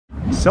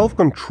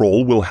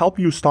SelfControl will help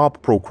you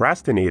stop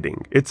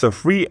procrastinating. It's a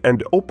free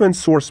and open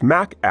source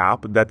Mac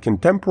app that can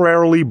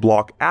temporarily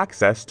block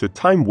access to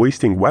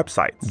time-wasting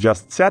websites.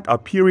 Just set a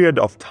period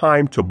of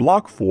time to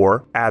block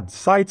for, add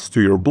sites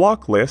to your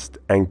block list,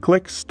 and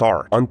click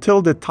Start.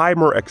 Until the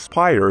timer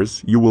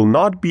expires, you will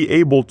not be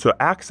able to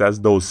access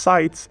those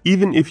sites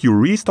even if you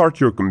restart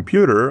your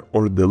computer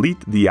or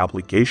delete the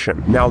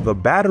application. Now, the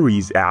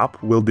Batteries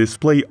app will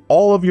display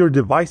all of your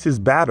device's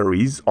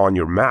batteries on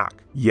your Mac.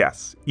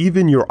 Yes,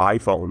 even your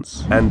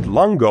iPhones. And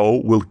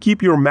Lungo will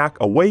keep your Mac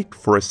awake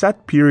for a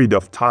set period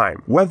of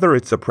time. Whether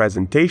it's a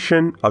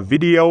presentation, a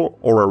video,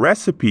 or a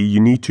recipe you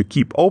need to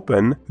keep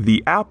open,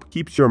 the app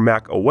keeps your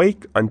Mac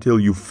awake until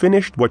you've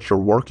finished what you're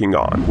working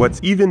on. What's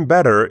even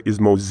better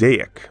is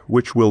Mosaic,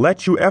 which will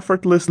let you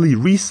effortlessly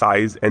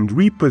resize and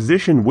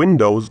reposition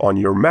windows on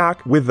your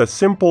Mac with a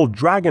simple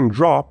drag and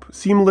drop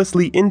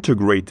seamlessly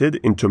integrated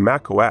into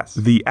macOS.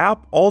 The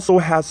app also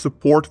has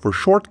support for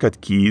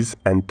shortcut keys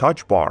and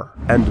touch bar.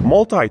 And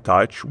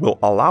Multitouch will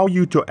allow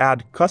you to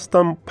add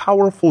custom,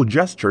 powerful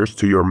gestures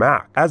to your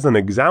Mac. As an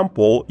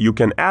example, you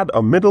can add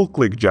a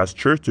middle-click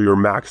gesture to your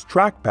Mac's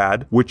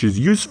trackpad, which is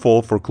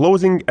useful for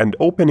closing and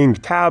opening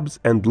tabs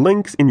and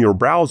links in your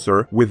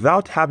browser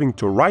without having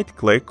to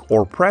right-click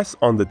or press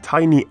on the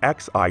tiny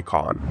X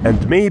icon.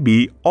 And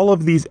maybe all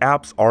of these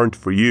apps aren't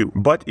for you,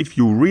 but if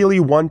you really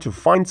want to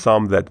find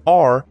some that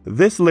are,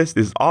 this list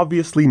is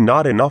obviously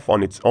not enough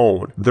on its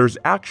own. There's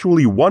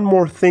actually one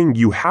more thing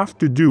you have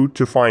to do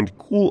to find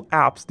cool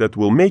apps that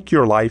will make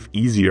your life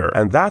easier,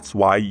 and that's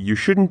why you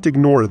shouldn't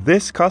ignore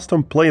this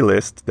custom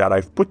playlist that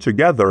I've put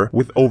together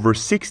with over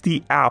 60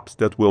 apps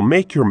that will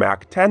make your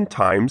Mac 10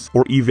 times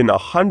or even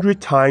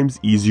 100 times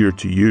easier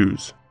to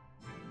use.